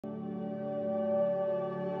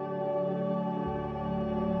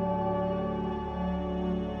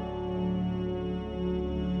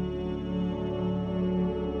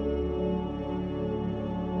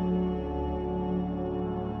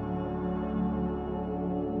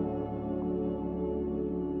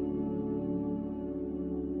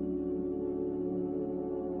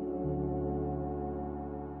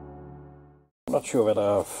Not sure whether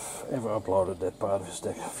I've ever uploaded that part of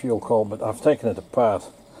the fuel coil, but I've taken it apart.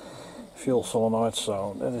 Fuel solenoid,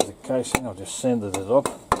 so that is the casing. I've just sanded it up.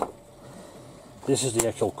 This is the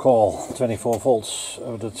actual coil, 24 volts.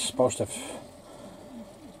 That's supposed to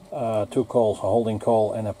have two coils, a holding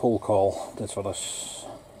coil and a pull coil. That's what I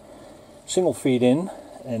single feed in,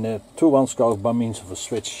 and the two ones go by means of a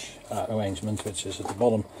switch arrangement, which is at the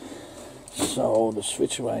bottom. So the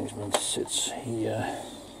switch arrangement sits here.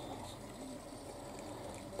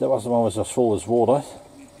 That was the one which was full as water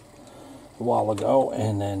a while ago,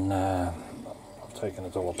 and then I've taken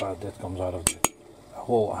it all apart. That comes out of the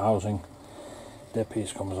whole housing. That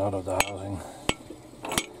piece comes out of the housing,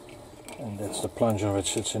 and that's the plunger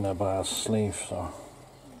which sits in a brass sleeve. So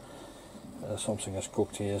something is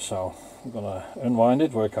cooked here, so I'm gonna unwind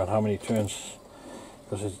it, work out how many turns,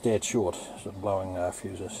 because it's dead short, so blowing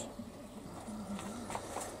fuses.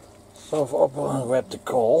 So I've up and grabbed the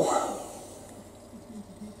coil.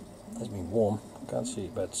 It's been warm, can't see,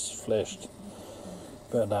 but it's flashed.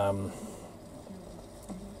 But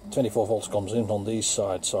 24 volts comes in on these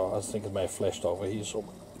sides, so I think it may have flashed over here, so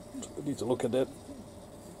we need to look at that.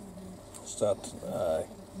 Start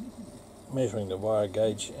measuring the wire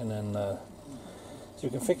gauge, and then so we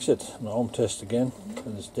can fix it. And home test again,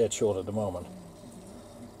 and it's dead short at the moment.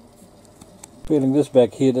 Peeling this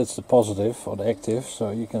back here, that's the positive or the active, so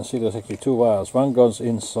you can see there's actually two wires. One goes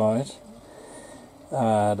inside,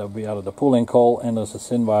 that'll be out of the pulling coil, and there's a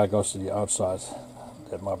thin wire goes to the outside.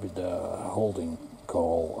 That might be the holding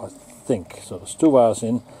coil, I think. So there's two wires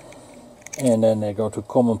in, and then they go to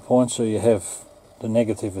common points, so you have the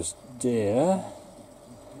negative is there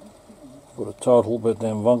for the total, but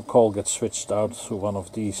then one coil gets switched out through one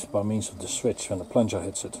of these by means of the switch when the plunger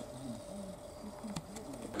hits it.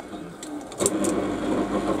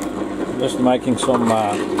 Just making some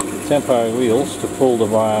temporary wheels to pull the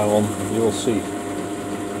wire on, you will see.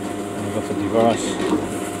 I've got the device.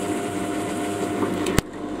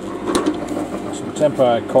 Some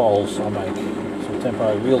temporary coils I make, some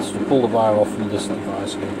temporary wheels to pull the wire off from this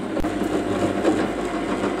device here.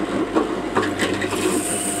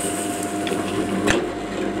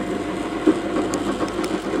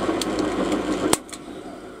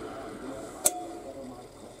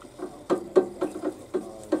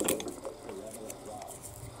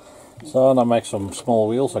 So I make some small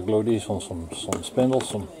wheels. I glue these on some spindles,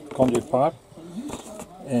 some conduit pipe,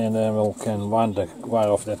 and then we can wind the wire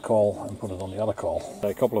off that coil and put it on the other coil.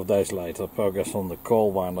 A couple of days later, progress on the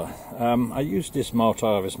coil winder. I used this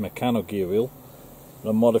motor, this mechano gear wheel.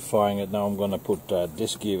 I'm modifying it now. I'm going to put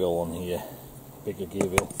this gear wheel on here, bigger gear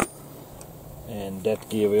wheel, and that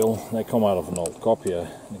gear wheel. They come out of an old copier.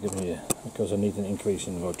 They give me because I need an increase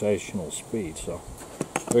in rotational speed. So.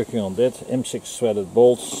 Working on that, M6 threaded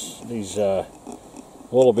bolts. These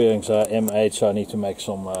roller bearings are M8, so I need to make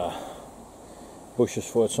some bushes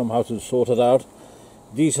for it somehow to sort it out.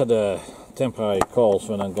 These are the temporary coils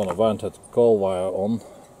when I'm going to wind that coil wire on.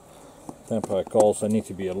 Temporary coils, they need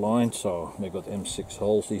to be aligned, so they've got M6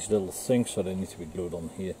 holes, these little things, so they need to be glued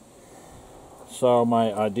on here. So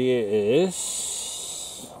my idea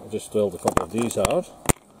is, I just drilled a couple of these out.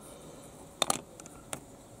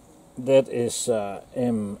 That is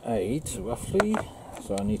M8 roughly,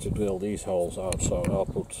 so I need to drill these holes out, so I'll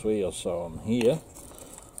put 3 or so on here,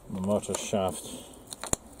 on the motor shaft,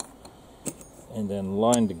 and then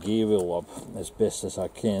line the gear wheel up as best as I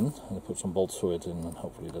can, and put some bolts through it, and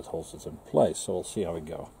hopefully that holds it in place, so we'll see how we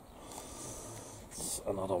go. It's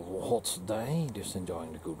another hot day, just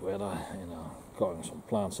enjoying the good weather, and growing some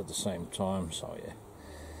plants at the same time, so yeah,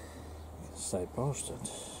 stay posted.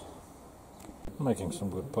 Making some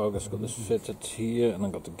good progress. Got this fitted here, and I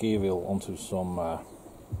got the gear wheel onto some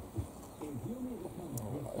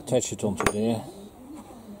attach it onto there.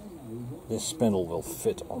 This spindle will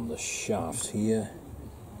fit on the shaft here,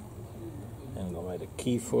 and I made a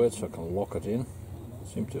key for it so I can lock it in.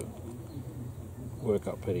 Seem to work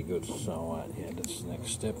out pretty good, so yeah, that's the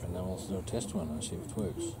next step, and then we'll do a test one and see if it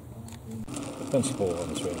works. The principle one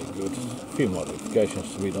is really good. A few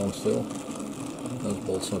modifications to be done still. Those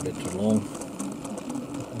bolts are a bit too long.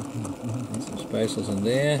 Some spacers in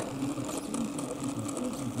there.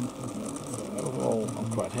 Overall, I'm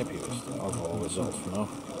quite happy with the overall result for now.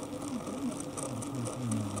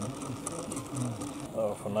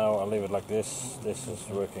 So for now, I'll leave it like this. This is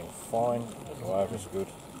working fine. The drive is good.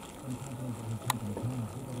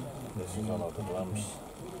 This is one of the lumps.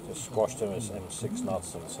 Just squashed them as M6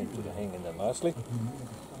 nuts and seem to hang in there nicely.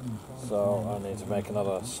 So I need to make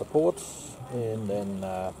another support and then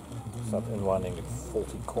start unwinding the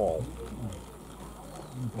faulty coil.